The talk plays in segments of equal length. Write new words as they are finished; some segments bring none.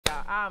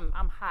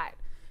I'm hot,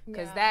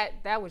 because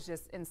that was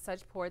just in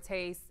such poor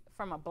taste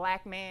from a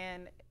black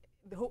man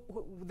who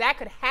that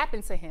could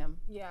happen to him.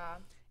 Yeah.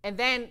 And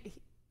then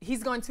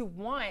he's going to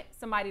want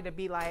somebody to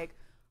be like,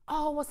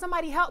 oh, well,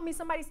 somebody help me,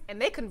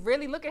 and they could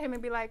really look at him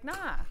and be like,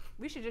 nah,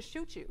 we should just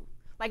shoot you.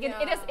 Like,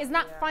 it's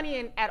not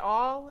funny at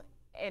all,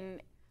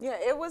 and yeah,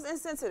 it was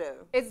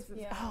insensitive.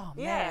 Oh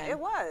man, yeah, it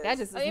was. That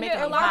just is even making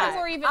a me lot of hot.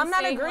 people are even I'm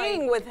not saying,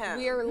 agreeing like, with him.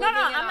 No,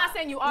 I'm not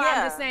saying you are.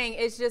 I'm just saying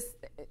it's just,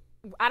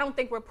 I don't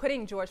think we're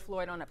putting George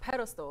Floyd on a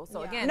pedestal.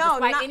 So again, no,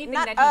 despite anything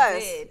not that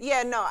us. he did.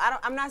 Yeah, no,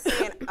 I'm not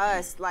saying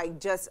us, like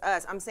just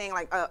us. I'm saying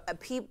like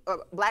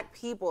black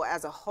people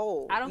as a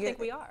whole. I don't think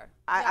we are.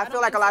 I feel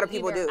like a lot of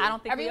people do. I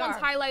don't think everyone's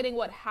we are. highlighting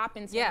what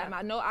happened to him.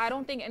 I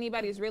don't think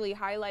anybody's really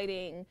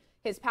highlighting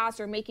his past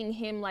or making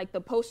him like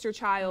the poster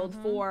child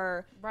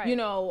for, you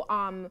know,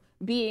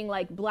 being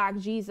like Black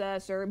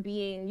Jesus or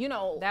being, you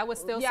know. That was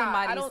still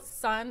somebody's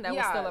son. That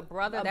was still a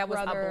brother. That was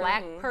a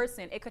black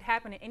person. It could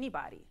happen to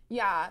anybody.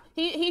 Yeah,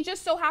 he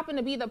just so happened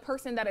to be the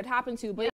person that it happened to. But